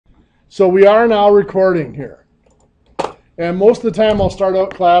So we are now recording here. And most of the time I'll start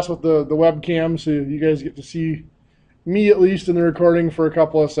out class with the webcam so you guys get to see me at least in the recording for a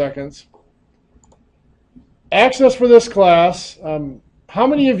couple of seconds. Access for this class, how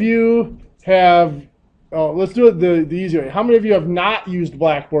many of you have, let's do it the easy way. How many of you have not used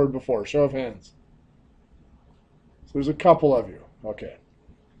Blackboard before? Show of hands. So there's a couple of you. Okay.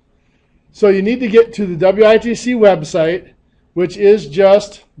 So you need to get to the WITC website, which is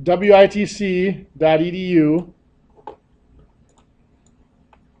just witc.edu.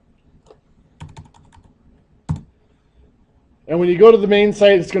 And when you go to the main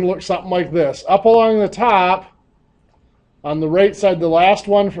site, it's going to look something like this. Up along the top, on the right side, the last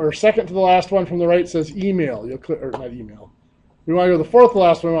one, or second to the last one from the right says email. You'll click, or not email. We want to go to the fourth to the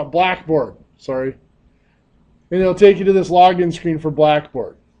last one. We want Blackboard. Sorry. And it'll take you to this login screen for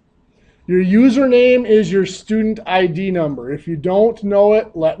Blackboard. Your username is your student ID number. If you don't know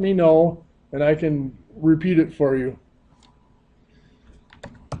it, let me know, and I can repeat it for you.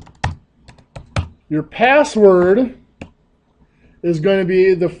 Your password is going to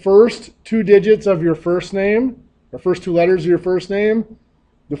be the first 2 digits of your first name, the first 2 letters of your first name,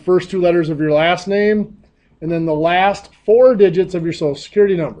 the first 2 letters of your last name, and then the last 4 digits of your social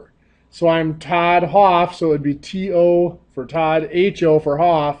security number. So I'm Todd Hoff, so it would be T-O for Todd, H-O for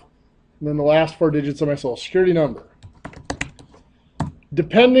Hoff, and then the last 4 digits of my social security number.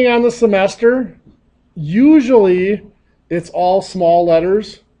 Depending on the semester, usually it's all small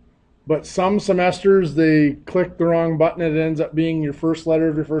letters. But some semesters, they click the wrong button and it ends up being your first letter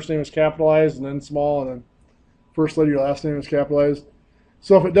of your first name is capitalized and then small, and then first letter of your last name is capitalized.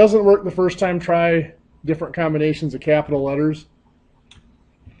 So if it doesn't work the first time, try different combinations of capital letters.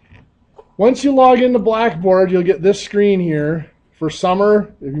 Once you log into Blackboard, you'll get this screen here. For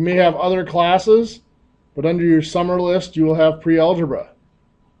summer, if you may have other classes, but under your summer list, you will have pre-algebra.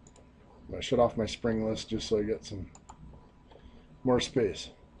 I'm going to shut off my spring list just so I get some more space.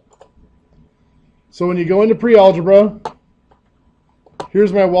 So when you go into pre-algebra,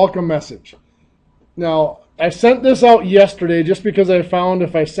 here's my welcome message. Now, I sent this out yesterday just because I found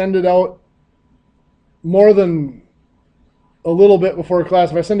if I send it out more than a little bit before class,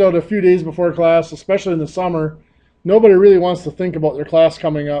 if I send it out a few days before class, especially in the summer, nobody really wants to think about their class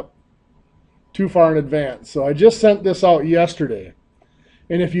coming up too far in advance. So I just sent this out yesterday.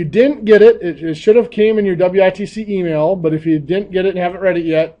 And if you didn't get it, it should have came in your WITC email, but if you didn't get it and haven't read it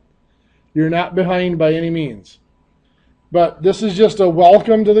yet, you're not behind by any means. But this is just a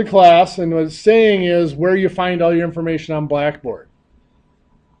welcome to the class, and what it's saying is where you find all your information on Blackboard.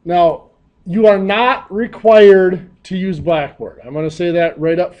 Now, you are not required to use Blackboard. I'm going to say that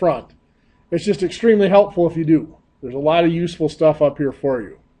right up front. It's just extremely helpful if you do. There's a lot of useful stuff up here for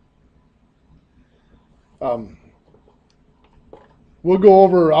you. We'll go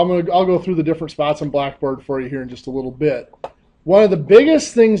over, I'll go through the different spots on Blackboard for you here in just a little bit. One of the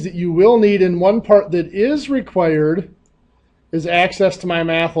biggest things that you will need, in one part that is required, is access to my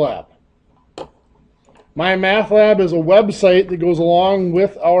math lab. My math lab is a website that goes along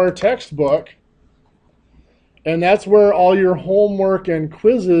with our textbook, and that's where all your homework and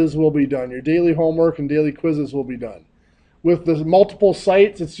quizzes will be done. Your daily homework and daily quizzes will be done. With the multiple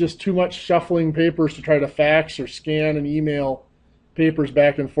sites, it's just too much shuffling papers to try to fax or scan and email papers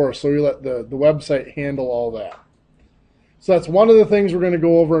back and forth, so we let the website handle all that. So that's one of the things we're going to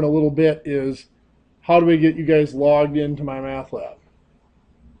go over in a little bit is how do we get you guys logged into my math lab.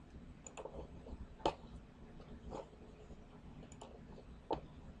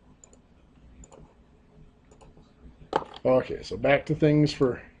 Okay, so back to things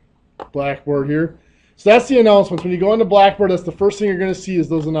for Blackboard here. So that's the announcements. When you go into Blackboard, that's the first thing you're going to see is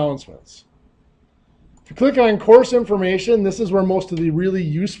those announcements. If you click on course information, this is where most of the really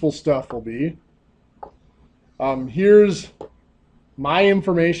useful stuff will be. Here's my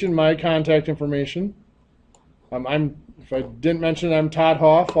information, my contact information. If I didn't mention, I'm Todd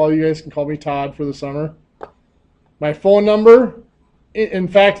Hoff. All you guys can call me Todd for the summer. My phone number, in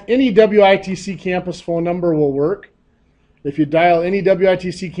fact, any WITC campus phone number will work. If you dial any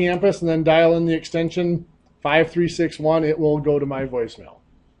WITC campus and then dial in the extension 5361, it will go to my voicemail.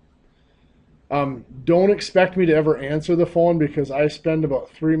 Don't expect me to ever answer the phone because I spend about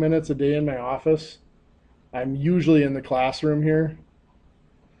 3 minutes a day in my office. I'm usually in the classroom here.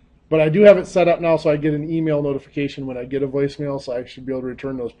 But I do have it set up now so I get an email notification when I get a voicemail, so I should be able to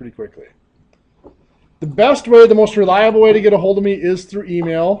return those pretty quickly. The best way, the most reliable way to get a hold of me is through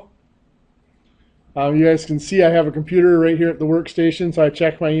email. You guys can see I have a computer right here at the workstation, so I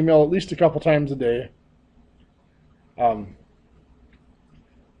check my email at least a couple times a day. The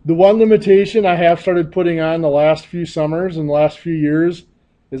one limitation I have started putting on the last few summers and the last few years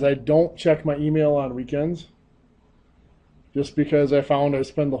is I don't check my email on weekends. Just because I found I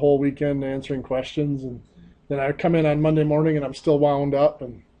spend the whole weekend answering questions, and then I come in on Monday morning and I'm still wound up.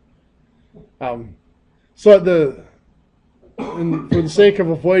 And so for the sake of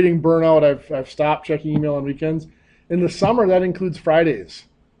avoiding burnout, I've stopped checking email on weekends. In the summer, that includes Fridays,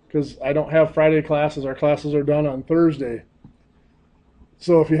 because I don't have Friday classes. Our classes are done on Thursday.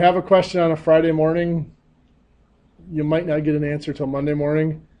 So if you have a question on a Friday morning, you might not get an answer till Monday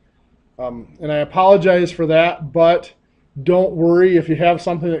morning. And I apologize for that, but don't worry if you have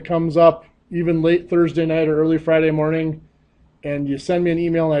something that comes up even late Thursday night or early Friday morning and you send me an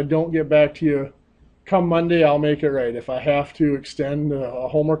email and I don't get back to you. Come Monday, I'll make it right. If I have to extend a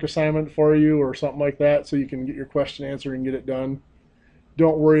homework assignment for you or something like that so you can get your question answered and get it done,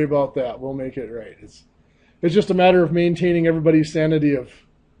 don't worry about that. We'll make it right. It's just a matter of maintaining everybody's sanity of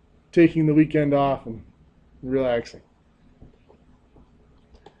taking the weekend off and relaxing.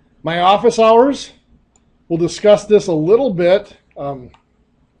 My office hours, we'll discuss this a little bit. For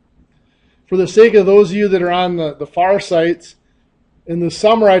the sake of those of you that are on the far sites, in the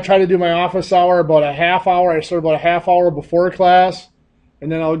summer I try to do my office hour about a half hour. I start about a half hour before class,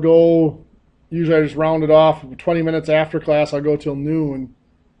 and then I'll go, usually I just round it off, 20 minutes after class I'll go till noon.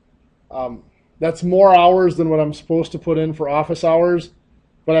 That's more hours than what I'm supposed to put in for office hours,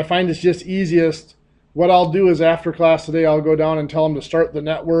 but I find it's just easiest. What I'll do is after class today, I'll go down and tell them to start the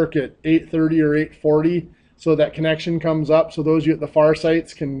network at 8:30 or 8:40 so that connection comes up so those of you at the far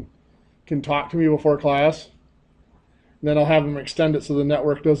sites can talk to me before class. And then I'll have them extend it so the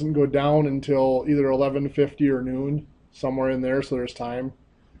network doesn't go down until either 11:50 or noon, somewhere in there, so there's time.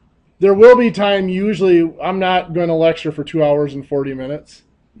 There will be time, usually I'm not going to lecture for 2 hours and 40 minutes.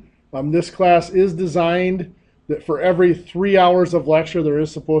 This class is designed that for every 3 hours of lecture, there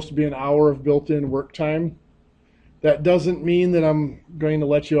is supposed to be an hour of built-in work time. That doesn't mean that I'm going to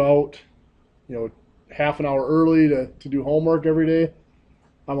let you out, half an hour early to do homework every day.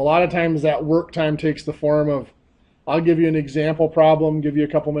 A lot of times that work time takes the form of, I'll give you an example problem, give you a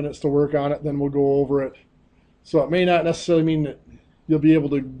couple minutes to work on it, then we'll go over it. So it may not necessarily mean that you'll be able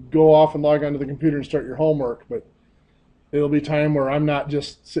to go off and log onto the computer and start your homework, but it'll be time where I'm not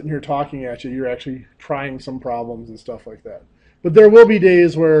just sitting here talking at you, you're actually trying some problems and stuff like that. But there will be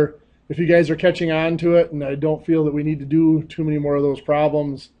days where if you guys are catching on to it and I don't feel that we need to do too many more of those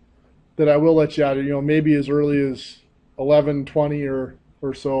problems, that I will let you out of, maybe as early as 11:20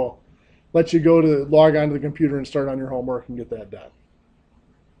 or so, let you go to log onto the computer and start on your homework and get that done.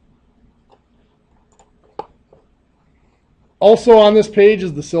 Also on this page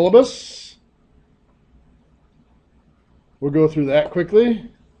is the syllabus. We'll go through that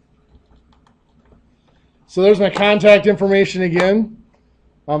quickly. So there's my contact information again.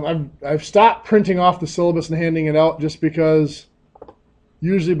 I've stopped printing off the syllabus and handing it out just because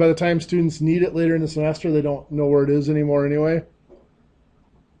usually by the time students need it later in the semester, they don't know where it is anymore anyway.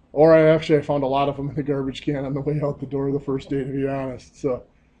 Or I found a lot of them in the garbage can on the way out the door the first day, to be honest. So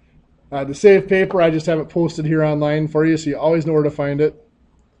to save paper, I just have it posted here online for you so you always know where to find it.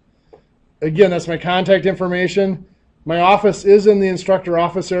 Again, that's my contact information. My office is in the instructor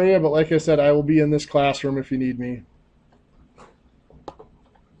office area, but like I said, I will be in this classroom if you need me.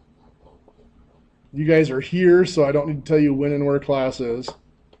 You guys are here, so I don't need to tell you when and where class is.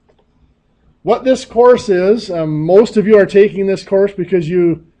 What this course is, most of you are taking this course because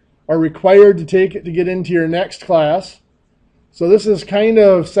you are required to take it to get into your next class. So this is kind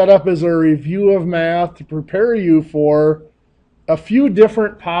of set up as a review of math to prepare you for a few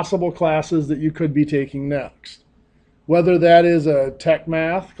different possible classes that you could be taking next. Whether that is a tech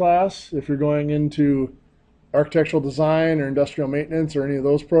math class, if you're going into architectural design or industrial maintenance or any of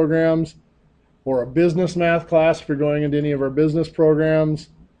those programs, or a business math class if you're going into any of our business programs,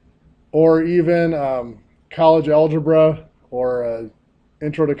 or even college algebra or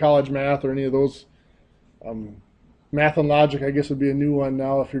intro to college math or any of those. Math and logic, I guess, would be a new one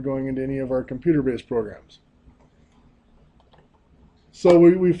now if you're going into any of our computer-based programs. So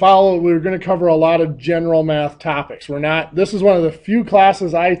we're going to cover a lot of general math topics. This is one of the few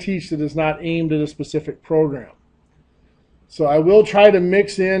classes I teach that is not aimed at a specific program. So I will try to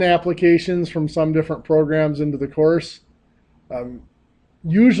mix in applications from some different programs into the course.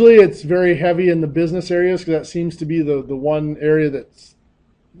 Usually it's very heavy in the business areas because that seems to be the one area that's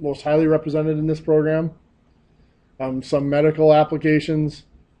most highly represented in this program. Some medical applications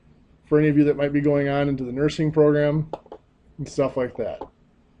for any of you that might be going on into the nursing program and stuff like that.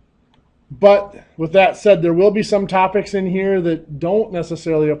 But with that said, there will be some topics in here that don't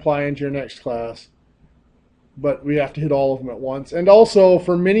necessarily apply into your next class, but we have to hit all of them at once. And also,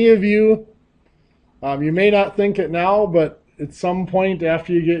 for many of you, you may not think it now, but at some point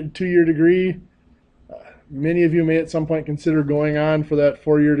after you get a 2-year degree, many of you may at some point consider going on for that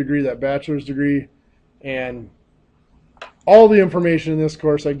 4-year degree, that bachelor's degree. And all the information in this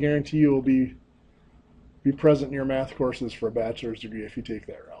course, I guarantee you, will be present in your math courses for a bachelor's degree if you take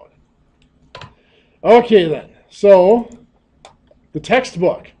that route. Okay then, so the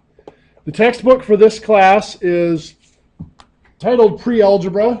textbook. The textbook for this class is titled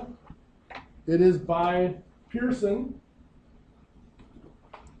Pre-Algebra. It is by Pearson.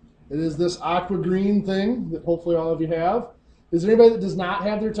 It is this aqua green thing that hopefully all of you have. Is there anybody that does not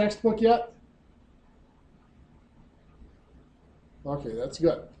have their textbook yet? Okay, that's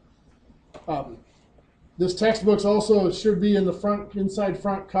good. This textbook also should be in the front, inside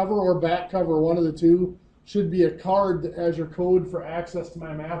front cover or back cover, one of the two. Should be a card that has your code for access to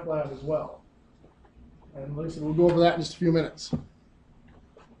my math lab as well. And like I said, we'll go over that in just a few minutes.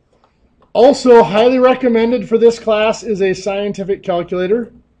 Also, highly recommended for this class is a scientific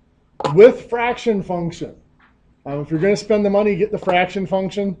calculator with fraction function. If you're going to spend the money, get the fraction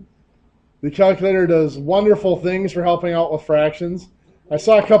function. The calculator does wonderful things for helping out with fractions. I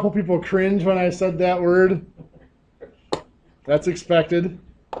saw a couple people cringe when I said that word. That's expected.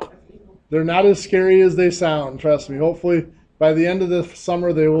 They're not as scary as they sound, trust me. Hopefully, by the end of the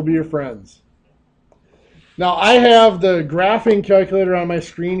summer, they will be your friends. Now, I have the graphing calculator on my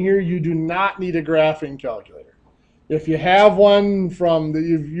screen here. You do not need a graphing calculator. If you have one that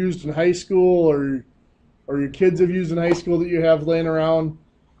you've used in high school or your kids have used in high school that you have laying around,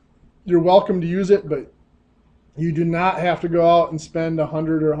 you're welcome to use it, but you do not have to go out and spend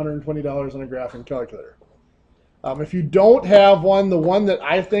 $100 or $120 on a graphing calculator. If you don't have one, the one that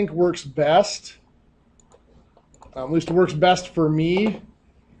I think works best, at least works best for me,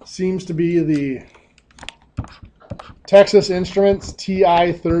 seems to be the Texas Instruments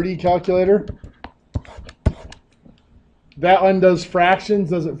TI-30 calculator. That one does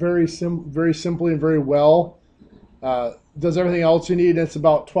fractions, does it very simply and very well. Does everything else you need, and it's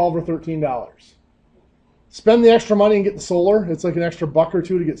about $12 or $13. Spend the extra money and get the solar. It's like an extra $1 or $2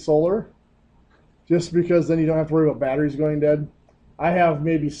 to get solar, just because then you don't have to worry about batteries going dead. I have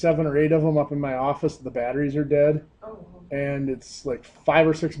maybe 7 or 8 of them up in my office. The batteries are dead, and it's like $5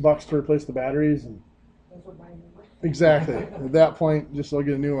 or $6 to replace the batteries. And exactly. At that point, just go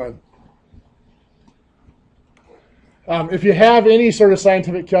get a new one. If you have any sort of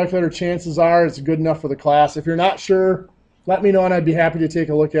scientific calculator, chances are it's good enough for the class. If you're not sure, let me know and I'd be happy to take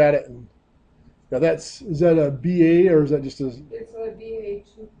a look at it. And, yeah, is that a BA or is that just a... It's a BA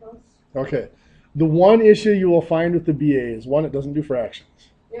 2+. Okay. The one issue you will find with the BA is, one, it doesn't do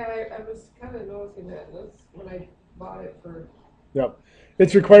fractions. Yeah, I was kind of noticing that when I bought it for... Yep.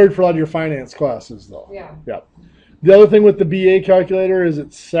 It's required for a lot of your finance classes, though. Yeah. Yep. The other thing with the BA calculator is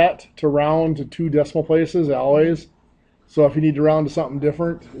it's set to round to 2 decimal places always. So if you need to round to something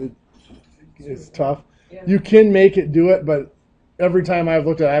different, it's tough. Yeah. You can make it do it, but every time I've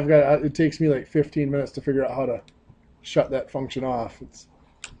looked at it, it takes me like 15 minutes to figure out how to shut that function off. It's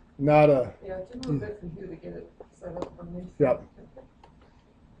not a... Yeah, it's a little bit confusing to get it set up for me. Yep.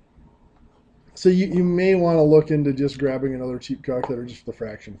 So you may want to look into just grabbing another cheap calculator just for the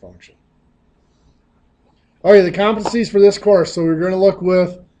fraction function. Okay, the competencies for this course. So we're going to look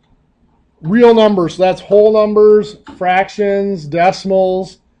with real numbers. So that's whole numbers, fractions,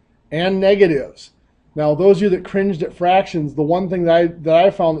 decimals, and negatives. Now, those of you that cringed at fractions, the one thing that I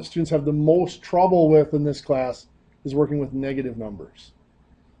found that students have the most trouble with in this class is working with negative numbers.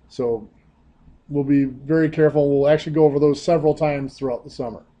 So we'll be very careful. We'll actually go over those several times throughout the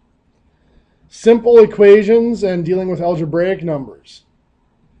summer. Simple equations and dealing with algebraic numbers.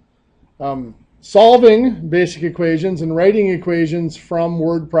 Solving basic equations and writing equations from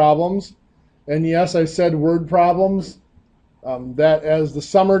word problems. And yes, I said word problems. That as the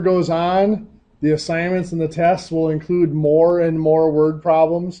summer goes on, the assignments and the tests will include more and more word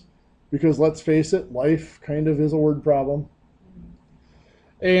problems because let's face it, life kind of is a word problem.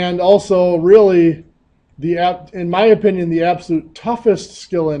 And also, really, in my opinion, the absolute toughest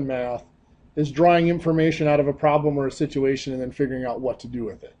skill in math is drawing information out of a problem or a situation and then figuring out what to do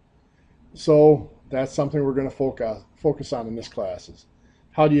with it. So that's something we're going to focus on in this class is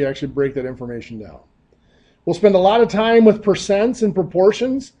how do you actually break that information down. We'll spend a lot of time with percents and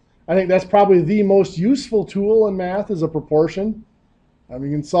proportions. I think that's probably the most useful tool in math is a proportion. You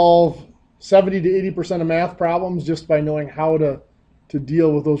can solve 70 to 80% of math problems just by knowing how to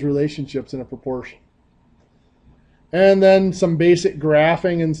deal with those relationships in a proportion. And then some basic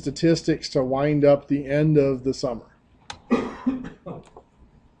graphing and statistics to wind up the end of the summer.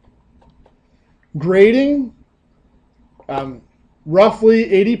 Grading, roughly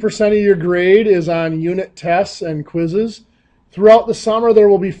 80% of your grade is on unit tests and quizzes. Throughout the summer, there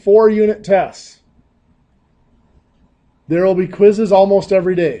will be 4 unit tests. There will be quizzes almost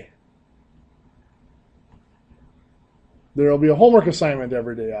every day. There will be a homework assignment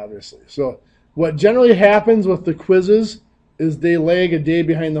every day, obviously. So what generally happens with the quizzes is they lag a day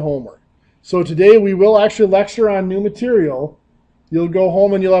behind the homework. So today we will actually lecture on new material. You'll go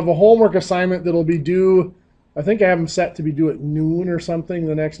home and you'll have a homework assignment that'll be due, I think I have them set to be due at noon or something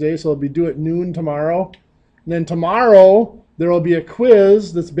the next day, so it'll be due at noon tomorrow. And then tomorrow there will be a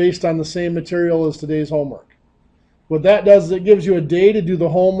quiz that's based on the same material as today's homework. What that does is it gives you a day to do the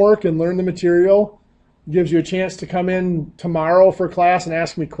homework and learn the material. It gives you a chance to come in tomorrow for class and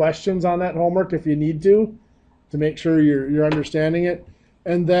ask me questions on that homework if you need to make sure you're understanding it.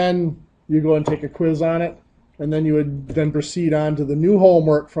 And then you go and take a quiz on it, and then you would then proceed on to the new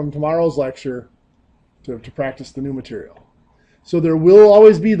homework from tomorrow's lecture to practice the new material. So there will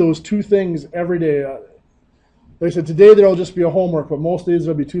always be those 2 things every day. Like I said, today there will just be a homework, but most days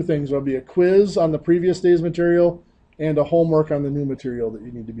there will be 2 things. There will be a quiz on the previous day's material and a homework on the new material that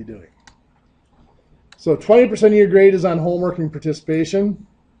you need to be doing. So 20% of your grade is on homework and participation.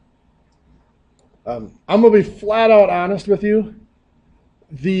 I'm going to be flat out honest with you.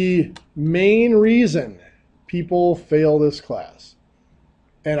 The main reason people fail this class,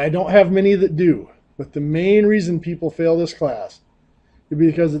 and I don't have many that do, but the main reason people fail this class is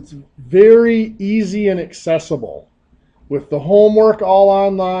because it's very easy and accessible. With the homework all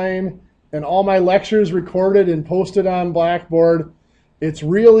online and all my lectures recorded and posted on Blackboard, it's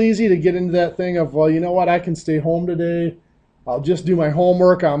real easy to get into that thing of, well, you know what, I can stay home today. I'll just do my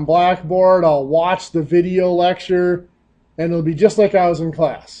homework on Blackboard. I'll watch the video lecture, and it'll be just like I was in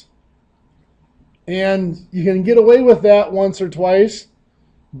class. And you can get away with that once or twice,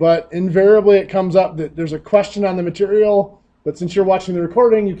 but invariably it comes up that there's a question on the material, but since you're watching the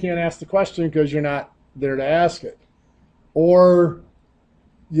recording, you can't ask the question because you're not there to ask it. Or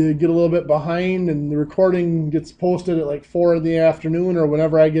you get a little bit behind and the recording gets posted at like 4 in the afternoon or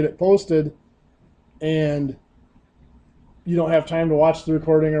whenever I get it posted, and you don't have time to watch the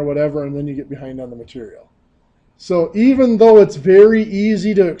recording or whatever, and then you get behind on the material. So even though it's very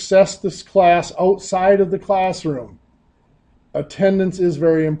easy to access this class outside of the classroom, attendance is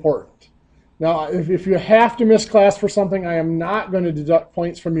very important. Now, if you have to miss class for something, I am not going to deduct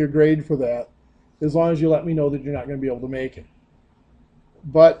points from your grade for that, as long as you let me know that you're not going to be able to make it.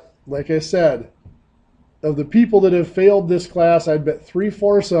 But, like I said, of the people that have failed this class, I'd bet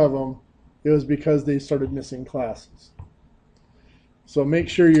 3/4 of them, it was because they started missing classes. So make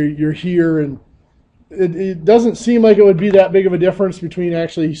sure you're here, and it doesn't seem like it would be that big of a difference between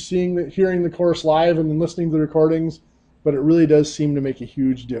actually hearing the course live and then listening to the recordings, but it really does seem to make a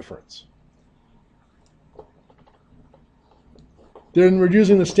huge difference. Then we're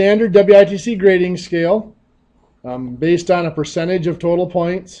using the standard WITC grading scale based on a percentage of total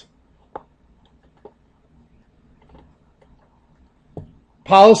points.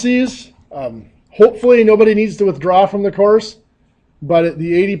 Policies, hopefully nobody needs to withdraw from the course, but at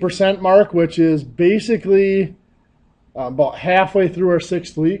the 80% mark, which is basically about halfway through our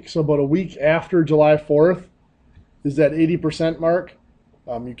 6th week, so about a week after July 4th is that 80% mark.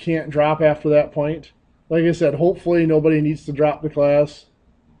 You can't drop after that point. Like I said, hopefully nobody needs to drop the class.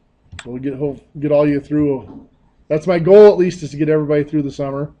 We'll get all you through. That's my goal, at least, is to get everybody through the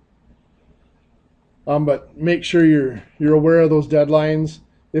summer. But make sure you're aware of those deadlines.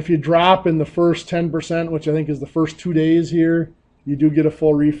 If you drop in the first 10%, which I think is the first 2 days here, you do get a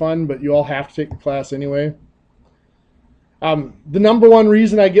full refund, but you all have to take the class anyway. The number one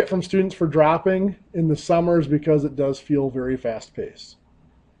reason I get from students for dropping in the summer is because it does feel very fast-paced.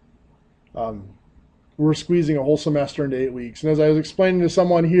 We're squeezing a whole semester into 8 weeks. And as I was explaining to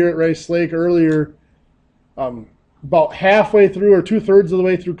someone here at Rice Lake earlier, about halfway through or 2/3 of the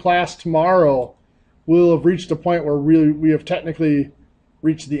way through class tomorrow, we'll have reached a point where we have technically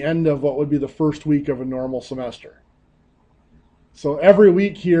reached the end of what would be the first week of a normal semester. So every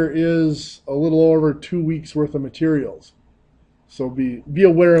week here is a little over 2 weeks worth of materials. So be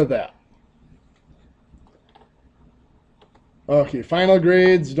aware of that. Okay, final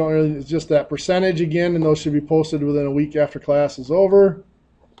grades, it's just that percentage again, and those should be posted within a week after class is over.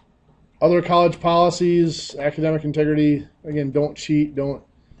 Other college policies, academic integrity, again, don't cheat,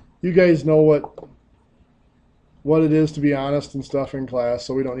 you guys know what it is to be honest and stuff in class,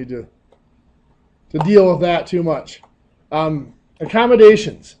 so we don't need to deal with that too much.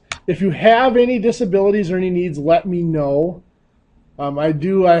 Accommodations. If you have any disabilities or any needs, let me know.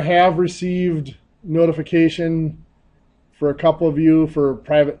 I have received notification for a couple of you for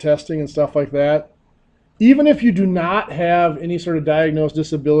private testing and stuff like that. Even if you do not have any sort of diagnosed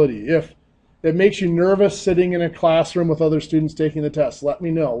disability, if it makes you nervous sitting in a classroom with other students taking the test, let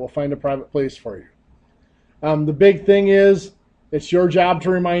me know. We'll find a private place for you. The big thing is, it's your job to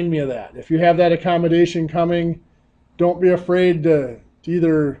remind me of that. If you have that accommodation coming, don't be afraid to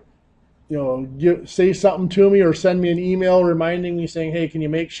either say something to me or send me an email reminding me saying, hey, can you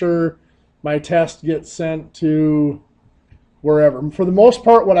make sure my test gets sent to wherever. For the most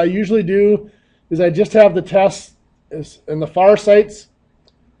part, what I usually do is I just have the test in the far sites.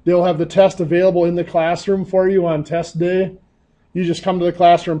 They'll have the test available in the classroom for you on test day. You just come to the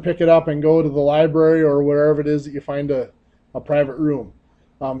classroom, pick it up, and go to the library or wherever it is that you find a private room.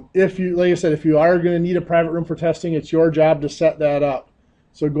 If you, like I said, if you are going to need a private room for testing, it's your job to set that up.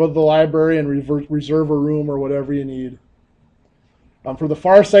 So go to the library and reserve a room or whatever you need. For the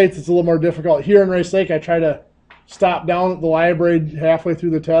far sites, it's a little more difficult. Here in Rice Lake, I try to stop down at the library halfway through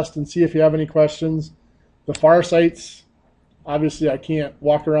the test and see if you have any questions. The far sites, obviously I can't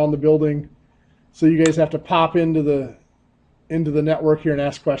walk around the building, so you guys have to pop into the network here and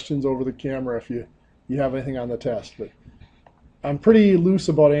ask questions over the camera if you have anything on the test. But I'm pretty loose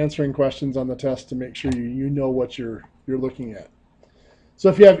about answering questions on the test to make sure you know what you're looking at. So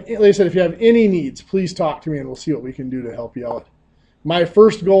if you have, like I said, if you have any needs, please talk to me and we'll see what we can do to help you out. My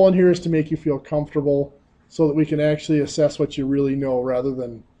first goal in here is to make you feel comfortable so that we can actually assess what you really know rather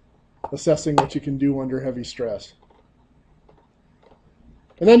than assessing what you can do under heavy stress.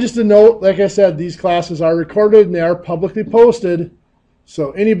 And then just a note, like I said, these classes are recorded and they are publicly posted,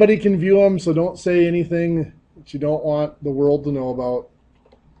 so anybody can view them, so don't say anything that you don't want the world to know about.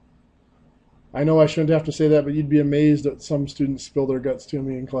 I know I shouldn't have to say that, but you'd be amazed at some students spill their guts to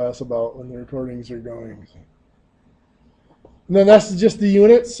me in class about when the recordings are going. And then that's just the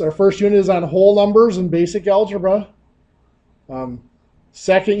units. Our first unit is on whole numbers and basic algebra.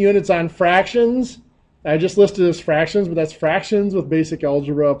 Second unit's on fractions. I just listed as fractions, but that's fractions with basic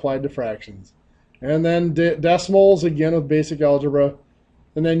algebra applied to fractions. And then decimals, again with basic algebra.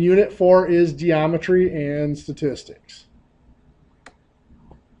 And then unit 4 is geometry and statistics.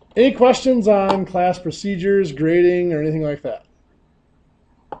 Any questions on class procedures, grading, or anything like that?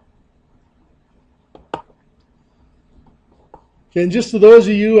 Okay, and just to those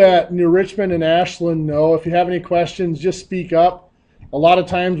of you at New Richmond and Ashland know, if you have any questions, just speak up. A lot of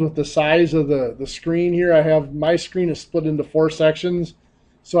times with the size of the screen here, my screen is split into 4 sections,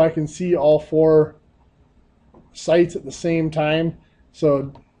 so I can see all 4 sites at the same time.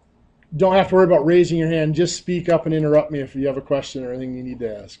 So don't have to worry about raising your hand. Just speak up and interrupt me if you have a question or anything you need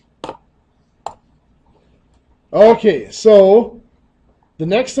to ask. Okay, so the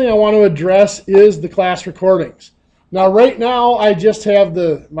next thing I want to address is the class recordings. Now, right now, I just have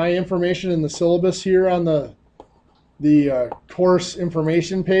my information in the syllabus here on the course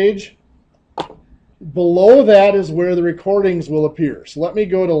information page. Below that is where the recordings will appear. So let me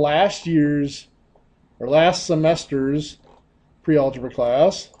go to last semester's pre-algebra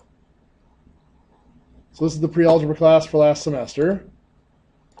class. So this is the pre-algebra class for last semester.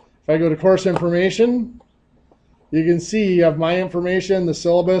 If I go to course information, you can see you have my information, the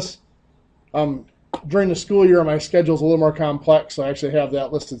syllabus. During the school year, my schedule is a little more complex, so I actually have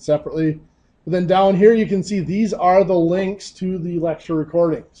that listed separately. But then down here, you can see these are the links to the lecture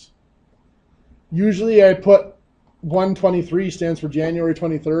recordings. Usually I put 123 stands for January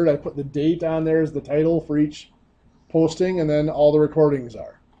 23rd. I put the date on there as the title for each posting, and then all the recordings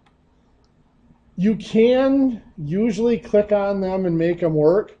are. You can usually click on them and make them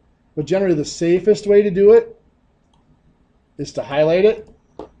work, but generally the safest way to do it is to highlight it,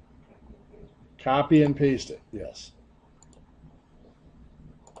 copy and paste it, yes.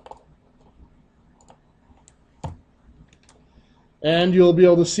 And you'll be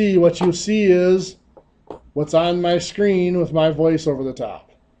able to see, what you see is what's on my screen with my voice over the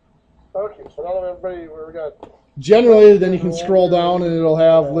top. Okay, so now that everybody, we got... Generally, then you can scroll down and it'll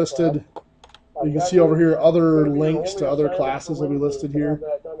have listed, you can see over here, other links to other classes will be listed here.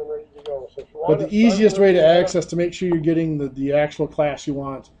 But the easiest way to access, to make sure you're getting the actual class you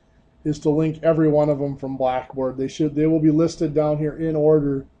want, is to link every one of them from Blackboard. They will be listed down here in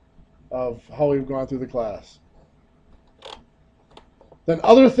order of how we've gone through the class. Then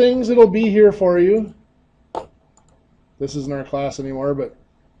other things that'll be here for you. This isn't our class anymore, but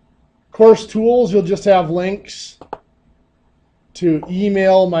course tools, you'll just have links to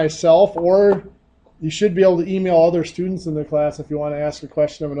email myself, or you should be able to email other students in the class if you want to ask a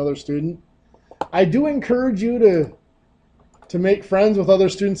question of another student. I do encourage you to make friends with other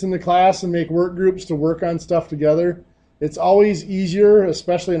students in the class and make work groups to work on stuff together. It's always easier,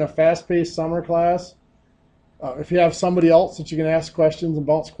 especially in a fast-paced summer class, if you have somebody else that you can ask questions and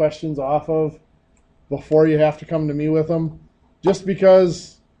bounce questions off of before you have to come to me with them. Just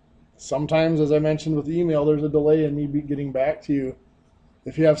because sometimes, as I mentioned with email, there's a delay in me getting back to you.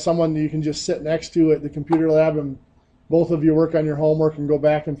 If you have someone that you can just sit next to at the computer lab and both of you work on your homework and go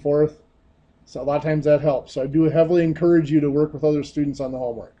back and forth, so a lot of times that helps. So I do heavily encourage you to work with other students on the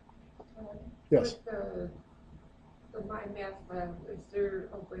homework. Yes? With the My Math Lab, is there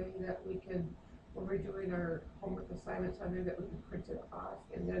a way that we can, when we're doing our homework assignments on there, that we can print it off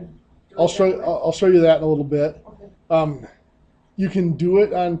and then do I'll it show you that in a little bit. Okay. You can do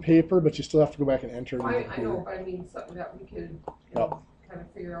it on paper, but you still have to go back and enter it. I know, but I mean something that we could kind of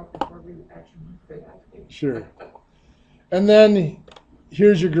figure out before we actually figure that. Sure. And then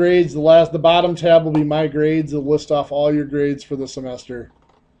here's your grades. The bottom tab will be My Grades. It'll list off all your grades for the semester.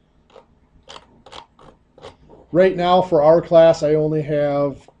 Right now for our class, I only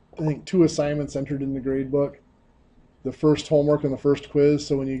have, I think, 2 assignments entered in the grade book. The first homework and the first quiz.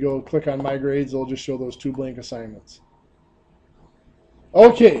 So when you go click on My Grades, it'll just show those 2 blank assignments.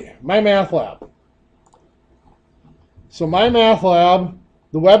 Okay, My Math Lab. So My Math Lab,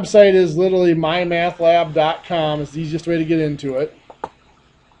 the website is literally mymathlab.com. It's the easiest way to get into it.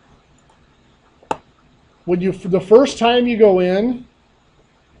 For the first time you go in,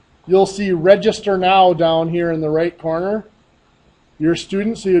 you'll see Register Now down here in the right corner. You're a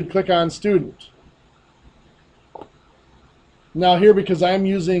student, so you'd click on Student. Now here, because I'm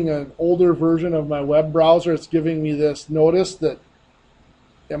using an older version of my web browser, it's giving me this notice that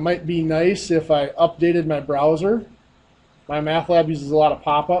it might be nice if I updated my browser. My Math Lab uses a lot of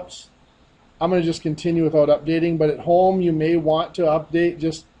pop-ups. I'm going to just continue without updating, but at home you may want to update.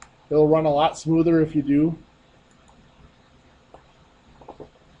 It'll run a lot smoother if you do.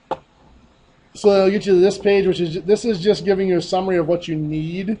 So it'll get you to this page, this is just giving you a summary of what you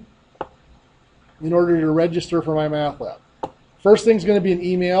need in order to register for My Math Lab. First thing's going to be an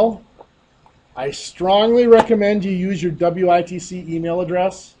email. I strongly recommend you use your WITC email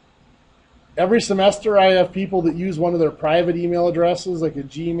address. Every semester I have people that use one of their private email addresses, like a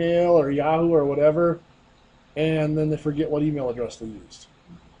Gmail or Yahoo or whatever, and then they forget what email address they used.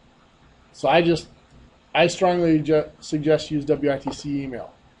 So I strongly suggest you use WITC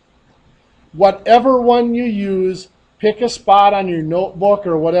email. Whatever one you use, pick a spot on your notebook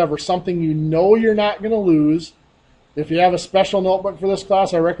or whatever, something you know you're not going to lose. If you have a special notebook for this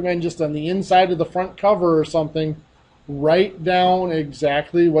class, I recommend just on the inside of the front cover or something, write down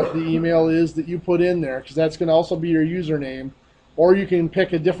exactly what the email is that you put in there, because that's going to also be your username, or you can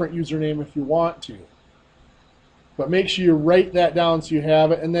pick a different username if you want to. But make sure you write that down so you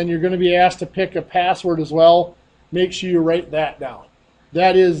have it, and then you're going to be asked to pick a password as well. Make sure you write that down.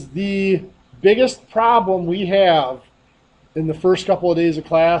 That is the biggest problem we have in the first couple of days of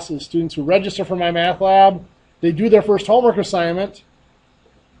class is students who register for My Math Lab. They do their first homework assignment.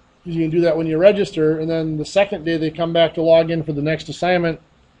 You can do that when you register, and then the second day they come back to log in for the next assignment,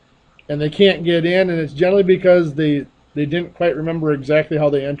 and they can't get in, and it's generally because they didn't quite remember exactly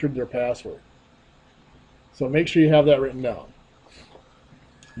how they entered their password. So make sure you have that written down.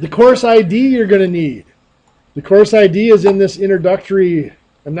 The course ID you're going to need. The course ID is in this introductory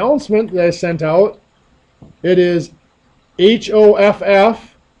announcement that I sent out. It is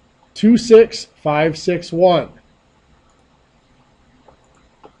HOFF 26561.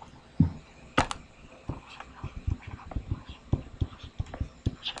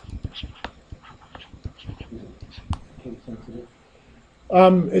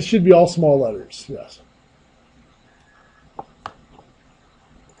 It should be all small letters, yes.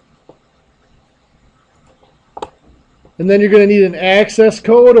 And then you're going to need an access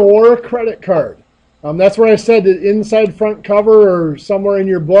code or a credit card. That's where I said that inside front cover or somewhere in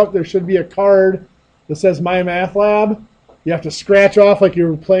your book there should be a card that says My Math Lab. You have to scratch off like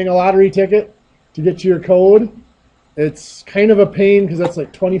you're playing a lottery ticket to get to your code. It's kind of a pain because that's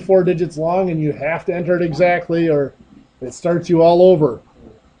like 24 digits long and you have to enter it exactly or it starts you all over.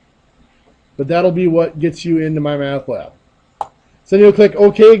 But that'll be what gets you into My Math Lab. So then you'll click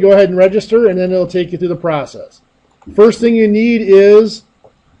OK, go ahead and register, and then it'll take you through the process. First thing you need is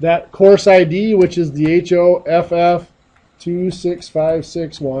that course ID, which is the HOFF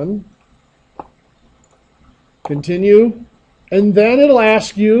 26561. Continue. And then it'll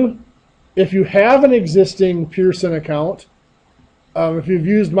ask you if you have an existing Pearson account, if you've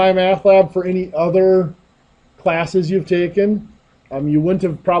used My Math Lab for any other classes you've taken. You wouldn't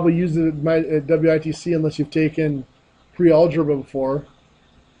have probably used it at WITC unless you've taken pre-algebra before.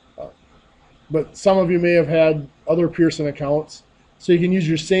 But some of you may have had other Pearson accounts. So you can use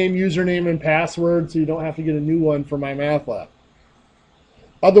your same username and password so you don't have to get a new one for My Math Lab.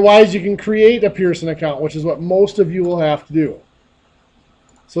 Otherwise, you can create a Pearson account, which is what most of you will have to do.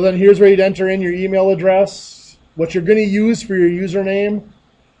 So then here's where you'd enter in your email address, what you're going to use for your username.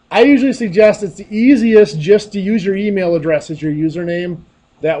 I usually suggest it's the easiest just to use your email address as your username.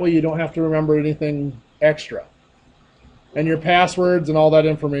 That way you don't have to remember anything extra. And your passwords and all that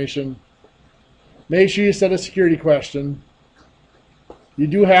information. Make sure you set a security question. You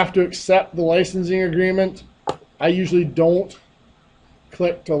do have to accept the licensing agreement. I usually don't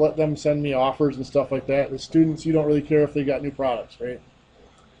click to let them send me offers and stuff like that. The students, you don't really care if they got new products, right?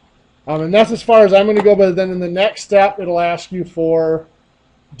 And that's as far as I'm going to go, but then in the next step, it'll ask you for,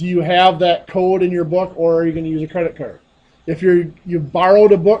 do you have that code in your book, or are you going to use a credit card? If you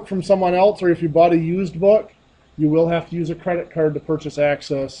borrowed a book from someone else, or if you bought a used book, you will have to use a credit card to purchase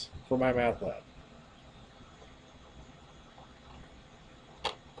access for My Math Lab.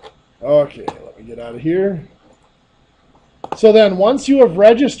 Okay, let me get out of here. So then once you have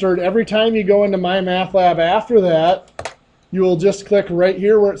registered, every time you go into My Math Lab after that, you will just click right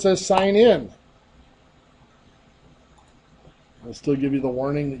here where it says sign in. It'll still give you the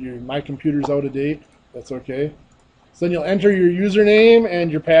warning that my computer's out of date. That's okay. So then you'll enter your username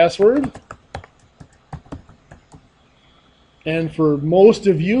and your password. And for most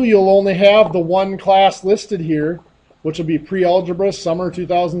of you, you'll only have the one class listed here, which will be Pre-Algebra Summer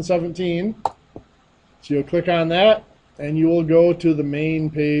 2017. So you'll click on that, and you will go to the main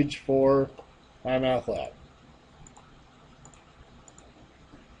page for My Math Lab.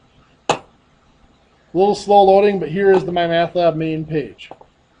 A little slow loading, but here is the My Math Lab main page.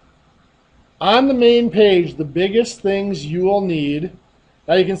 On the main page, the biggest things you will need,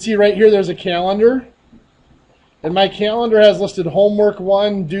 now you can see right here there's a calendar, and my calendar has listed homework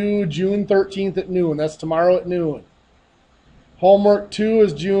 1 due June 13th at noon. That's tomorrow at noon. Homework 2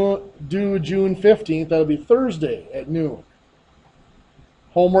 is due June 15th. That'll be Thursday at noon.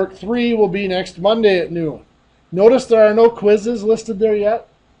 Homework 3 will be next Monday at noon. Notice there are no quizzes listed there yet.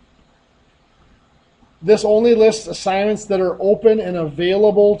 This only lists assignments that are open and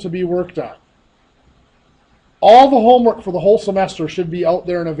available to be worked on. All the homework for the whole semester should be out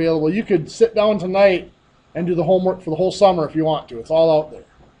there and available. You could sit down tonight and do the homework for the whole summer if you want to. It's all out there.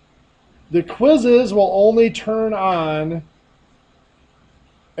 The quizzes will only turn on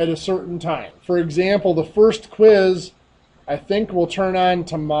at a certain time. For example, the first quiz I think will turn on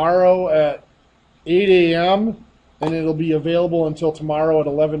tomorrow at 8 a.m. and it'll be available until tomorrow at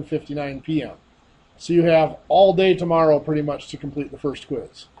 11:59 p.m. So you have all day tomorrow pretty much to complete the first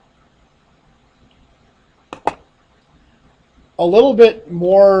quiz. A little bit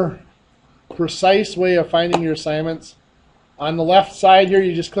more precise way of finding your assignments. On the left side here,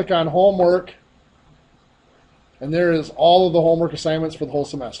 you just click on homework, and there is all of the homework assignments for the whole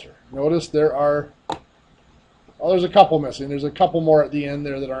semester. Notice there are, well, there's a couple missing. There's a couple more at the end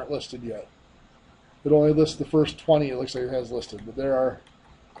there that aren't listed yet. It only lists the first 20, it looks like it has listed, but there are,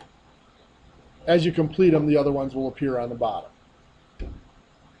 as you complete them, the other ones will appear on the bottom.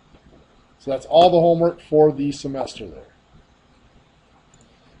 So that's all the homework for the semester there.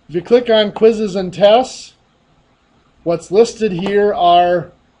 If you click on quizzes and tests, what's listed here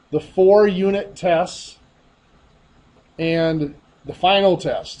are the 4 unit tests and the final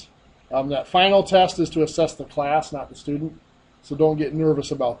test. That final test is to assess the class, not the student, so don't get nervous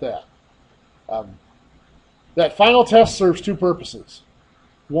about that. That final test serves 2 purposes.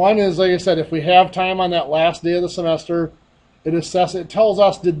 One is, like I said, if we have time on that last day of the semester, it tells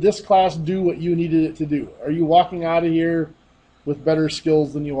us, did this class do what you needed it to do? Are you walking out of here with better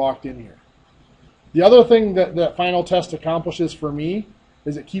skills than you walked in here? The other thing that that final test accomplishes for me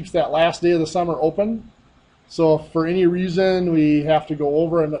is it keeps that last day of the summer open. So if for any reason we have to go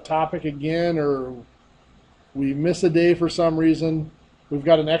over a topic again, or we miss a day for some reason, we've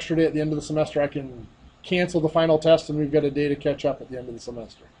got an extra day at the end of the semester. I can cancel the final test and we've got a day to catch up at the end of the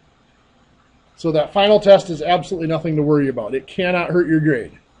semester. So that final test is absolutely nothing to worry about. It cannot hurt your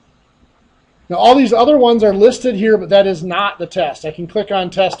grade. Now all these other ones are listed here, but that is not the test. I can click on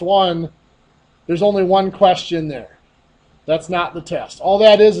test 1. There's only one question there. That's not the test. All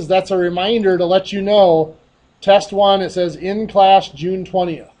that is that's a reminder to let you know, test 1, it says in class June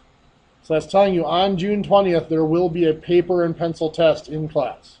 20th. So that's telling you on June 20th there will be a paper and pencil test in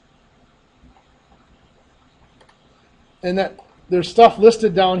class. And that there's stuff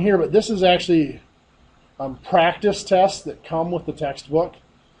listed down here, but this is actually practice tests that come with the textbook.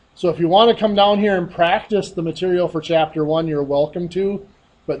 So if you want to come down here and practice the material for chapter 1, you're welcome to,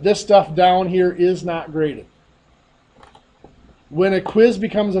 but this stuff down here is not graded. When a quiz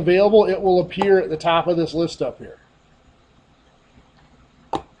becomes available, it will appear at the top of this list up here.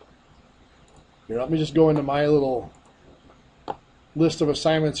 Here, let me just go into my little list of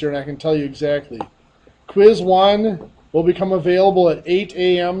assignments here and I can tell you exactly. Quiz 1 will become available at 8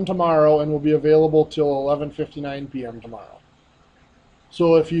 a.m. tomorrow and will be available till 11:59 p.m. tomorrow.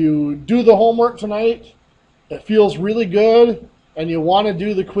 So if you do the homework tonight, it feels really good, and you want to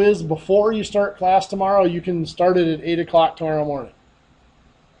do the quiz before you start class tomorrow, you can start it at 8 o'clock tomorrow morning.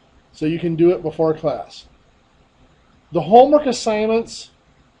 So you can do it before class. The homework assignments,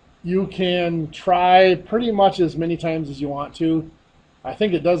 you can try pretty much as many times as you want to. I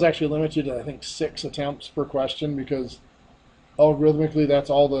think it does actually limit you to, I think, 6 attempts per question, because algorithmically that's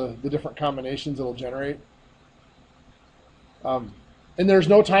all the different combinations it'll generate. And there's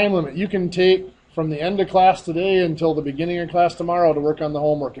no time limit. You can take from the end of class today until the beginning of class tomorrow to work on the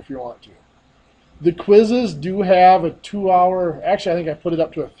homework if you want to. The quizzes do have a 2-hour, actually I think I put it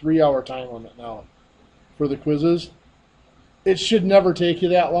up to a 3-hour time limit now for the quizzes. It should never take you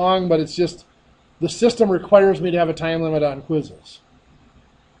that long, but it's just the system requires me to have a time limit on quizzes.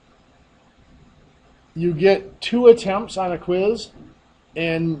 You get 2 attempts on a quiz,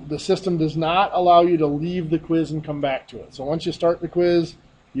 and the system does not allow you to leave the quiz and come back to it. So once you start the quiz,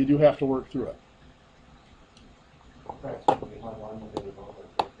 you do have to work through it.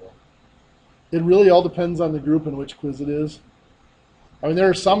 It really all depends on the group and which quiz it is. I mean, there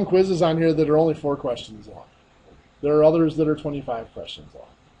are some quizzes on here that are only 4 questions long. There are others that are 25 questions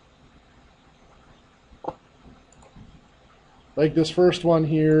long. Like this first one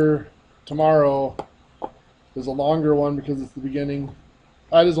here tomorrow is a longer one because it's the beginning.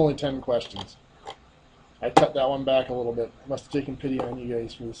 It is only 10 questions. I cut that one back a little bit. I must have taken pity on you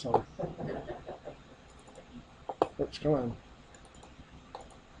guys for the summer. Oops, come on.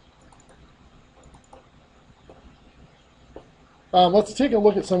 Let's take a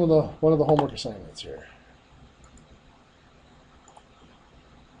look at one of the homework assignments here.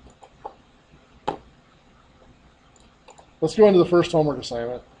 Let's go into the first homework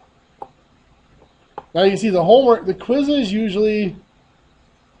assignment. Now you can see the homework, the quizzes usually,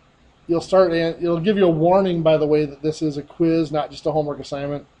 it'll give you a warning, by the way, that this is a quiz, not just a homework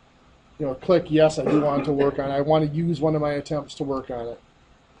assignment. You know, click yes, I do want to work on it. I want to use one of my attempts to work on it.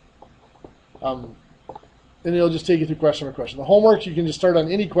 And it'll just take you through question by question. The homework, you can just start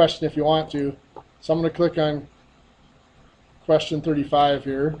on any question if you want to. So I'm going to click on question 35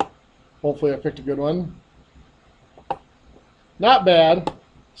 here. Hopefully I picked a good one. Not bad.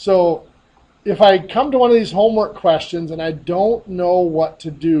 So if I come to one of these homework questions and I don't know what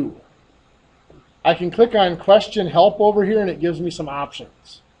to do, I can click on question help over here and it gives me some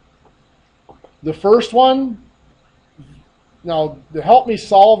options. The first one, now to help me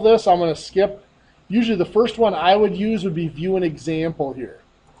solve this, I'm going to skip. Usually the first one I would use would be view an example here.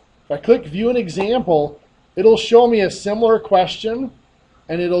 If I click view an example, it'll show me a similar question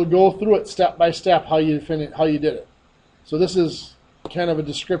and it'll go through it step by step how you did it. So this is kind of a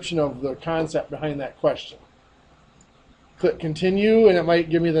description of the concept behind that question. Click continue and it might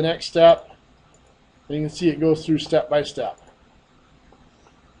give me the next step. And you can see it goes through step by step.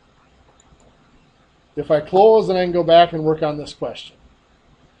 If I close, then I can go back and work on this question.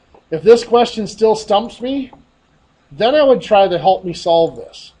 If this question still stumps me, then I would try to help me solve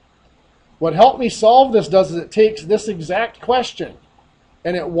this. What help me solve this does is it takes this exact question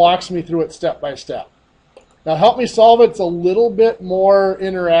and it walks me through it step by step. Now help me solve it's a little bit more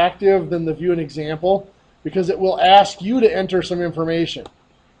interactive than the view an example because it will ask you to enter some information.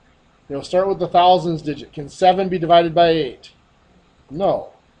 You'll start with the thousands digit. Can 7 be divided by 8? No.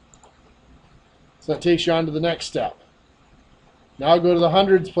 So that takes you on to the next step. Now go to the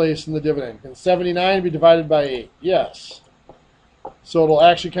hundreds place in the dividend. Can 79 be divided by 8? Yes. So it'll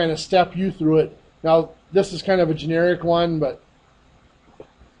actually kind of step you through it. Now this is kind of a generic one, but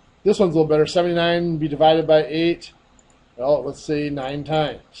this one's a little better. 79 be divided by 8. Well, let's say 9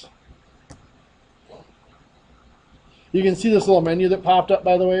 times. You can see this little menu that popped up,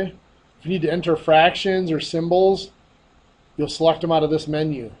 by the way. If you need to enter fractions or symbols, you'll select them out of this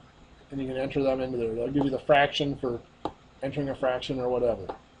menu. And you can enter them into there. They'll give you the fraction for entering a fraction or whatever.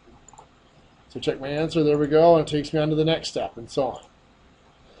 So check my answer. There we go. And it takes me on to the next step and so on.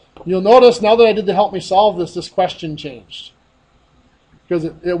 You'll notice now that I did the help me solve this question changed. Because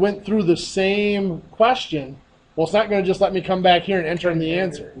it went through the same question. Well, it's not going to just let me come back here and enter in the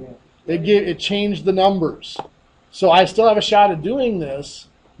answer. It changed the numbers. So I still have a shot at doing this,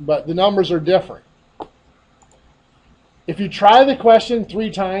 but the numbers are different. If you try the question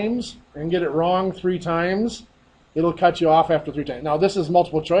 3 times and get it wrong 3 times, it'll cut you off after 3 times. Now this is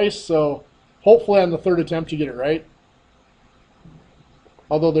multiple choice, so hopefully on the 3rd attempt you get it right.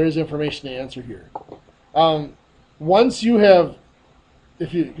 Although there is information to answer here. Once you have,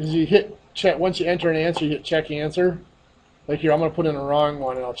 once you enter an answer, you hit check answer. Like here, I'm going to put in a wrong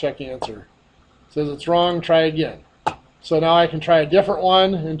one and I'll check answer. It says it's wrong, try again. So now I can try a different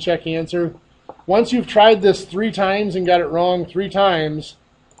one and check answer. once you've tried this 3 times and got it wrong 3 times,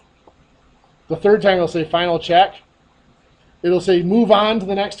 the 3rd time it'll say final check. It'll say move on to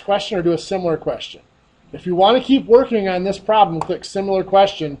the next question or do a similar question. If you want to keep working on this problem, click similar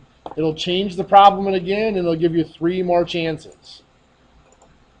question. It'll change the problem again, and it'll give you 3 more chances.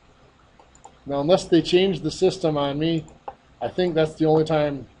 Now, unless they change the system on me, I think that's the only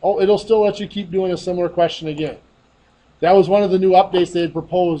time. Oh, it'll still let you keep doing a similar question again. That was one of the new updates they had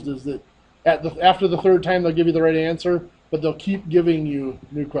proposed, is that after the 3rd time they'll give you the right answer, but they'll keep giving you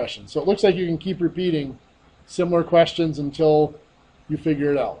new questions. So it looks like you can keep repeating similar questions until you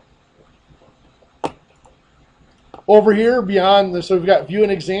figure it out. Over here, beyond this, so we've got view an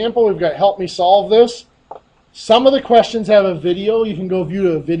example, we've got help me solve this. Some of the questions have a video. You can go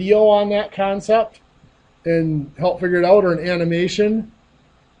view a video on that concept and help figure it out, or an animation.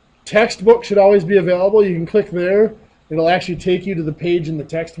 Textbook should always be available. You can click there. It'll actually take you to the page in the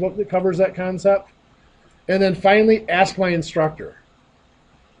textbook that covers that concept. And then finally, ask my instructor.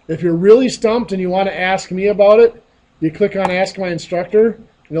 If you're really stumped and you want to ask me about it, you click on ask my instructor, and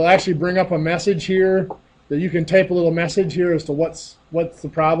it'll actually bring up a message here that you can type a little message here as to what's the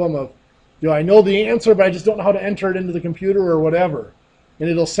problem of, I know the answer, but I just don't know how to enter it into the computer or whatever. And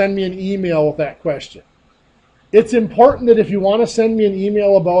it'll send me an email with that question. It's important that if you want to send me an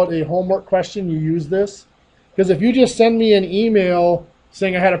email about a homework question, you use this. Because if you just send me an email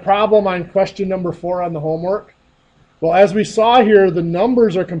saying I had a problem on question number 4 on the homework, well, as we saw here, the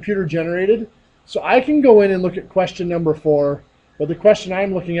numbers are computer generated. So I can go in and look at question number 4, but the question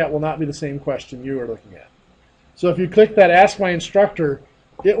I'm looking at will not be the same question you are looking at. So if you click that Ask My Instructor,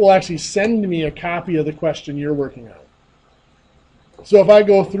 it will actually send me a copy of the question you're working on. So if I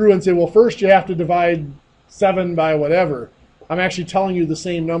go through and say, well, first you have to divide 7 by whatever, I'm actually telling you the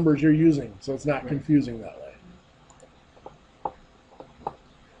same numbers you're using, so it's not confusing that way.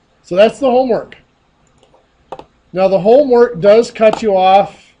 So that's the homework. Now the homework does cut you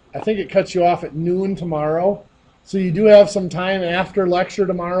off. I think it cuts you off at noon tomorrow. So you do have some time after lecture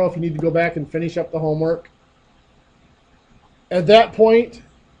tomorrow if you need to go back and finish up the homework. At that point,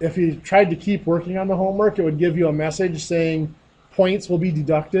 if you tried to keep working on the homework, it would give you a message saying points will be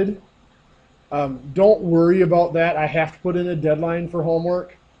deducted. Don't worry about that. I have to put in a deadline for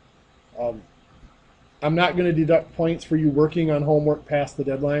homework. I'm not going to deduct points for you working on homework past the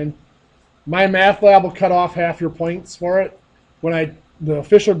deadline. My math lab will cut off half your points for it. The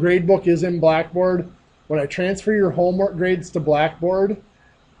official grade book is in Blackboard. When I transfer your homework grades to Blackboard,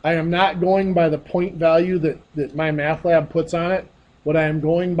 I am not going by the point value that my math lab puts on it. What I am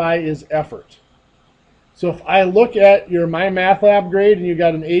going by is effort. So if I look at your My Math Lab grade and you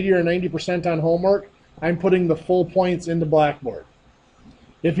got an 80 or 90% on homework, I'm putting the full points into Blackboard.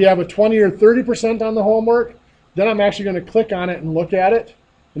 If you have a 20 or 30% on the homework, then I'm actually going to click on it and look at it.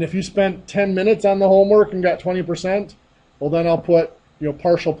 And if you spent 10 minutes on the homework and got 20%, well, then I'll put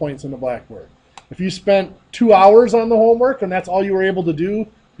partial points into Blackboard. If you spent 2 hours on the homework and that's all you were able to do,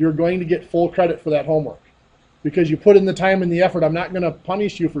 you're going to get full credit for that homework. Because you put in the time and the effort, I'm not going to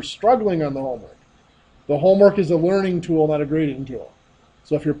punish you for struggling on the homework. The homework is a learning tool, not a grading tool.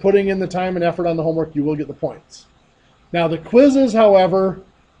 So if you're putting in the time and effort on the homework, you will get the points. Now the quizzes, however,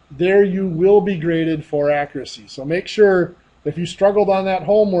 there you will be graded for accuracy. So make sure if you struggled on that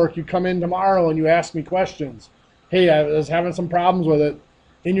homework, you come in tomorrow and you ask me questions. Hey, I was having some problems with it.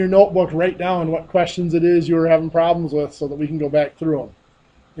 In your notebook, write down what questions it is you were having problems with so that we can go back through them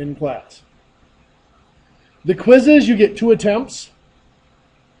in class. The quizzes, you get 2 attempts.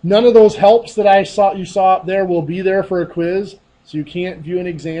 None of those helps that you saw up there will be there for a quiz, so you can't view an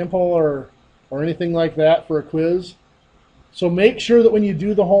example or anything like that for a quiz. So make sure that when you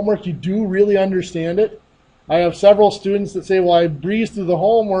do the homework, you do really understand it. I have several students that say, well, I breezed through the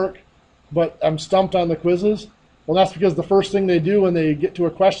homework, but I'm stumped on the quizzes. Well, that's because the first thing they do when they get to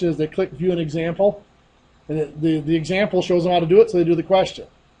a question is they click view an example, and the example shows them how to do it, so they do the question.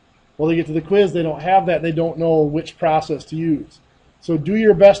 Well, they get to the quiz, they don't have that, they don't know which process to use. So do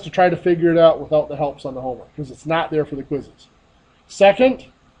your best to try to figure it out without the helps on the homework, because it's not there for the quizzes. Second,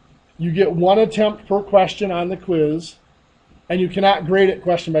 you get 1 attempt per question on the quiz, and you cannot grade it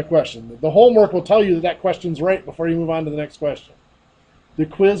question by question. The homework will tell you that that question's right before you move on to the next question. The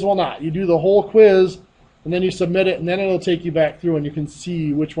quiz will not. You do the whole quiz, and then you submit it, and then it'll take you back through, and you can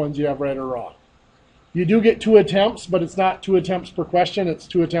see which ones you have right or wrong. You do get 2 attempts, but it's not 2 attempts per question, it's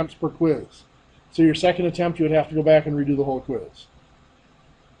 2 attempts per quiz. So your second attempt, you would have to go back and redo the whole quiz.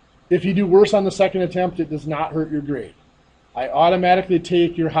 If you do worse on the second attempt, it does not hurt your grade. I automatically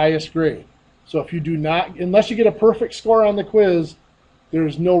take your highest grade. So if you do not, unless you get a perfect score on the quiz,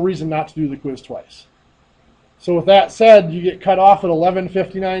 there's no reason not to do the quiz twice. So with that said, you get cut off at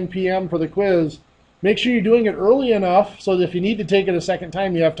 11:59 p.m. for the quiz. Make sure you're doing it early enough so that if you need to take it a second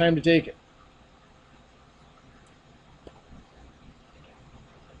time, you have time to take it.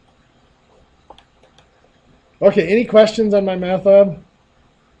 Okay, any questions on my math lab?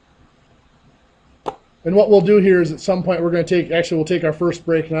 And what we'll do here is at some point we're going to take, actually we'll take our first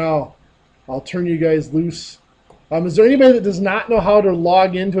break now. I'll turn you guys loose. Is there anybody that does not know how to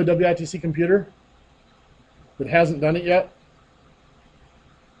log into a WITC computer that hasn't done it yet?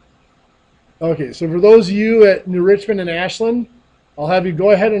 Okay, so for those of you at New Richmond and Ashland, I'll have you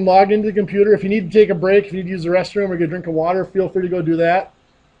go ahead and log into the computer. If you need to take a break, if you need to use the restroom or get a drink of water, feel free to go do that.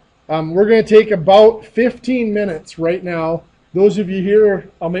 We're going to take about 15 minutes right now. Those of you here,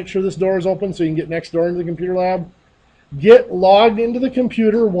 I'll make sure this door is open so you can get next door into the computer lab. Get logged into the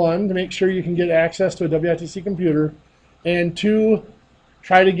computer, one, to make sure you can get access to a WITC computer, and two,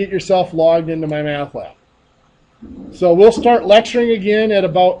 try to get yourself logged into my math lab. So we'll start lecturing again at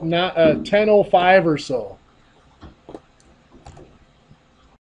about 10:05 or so.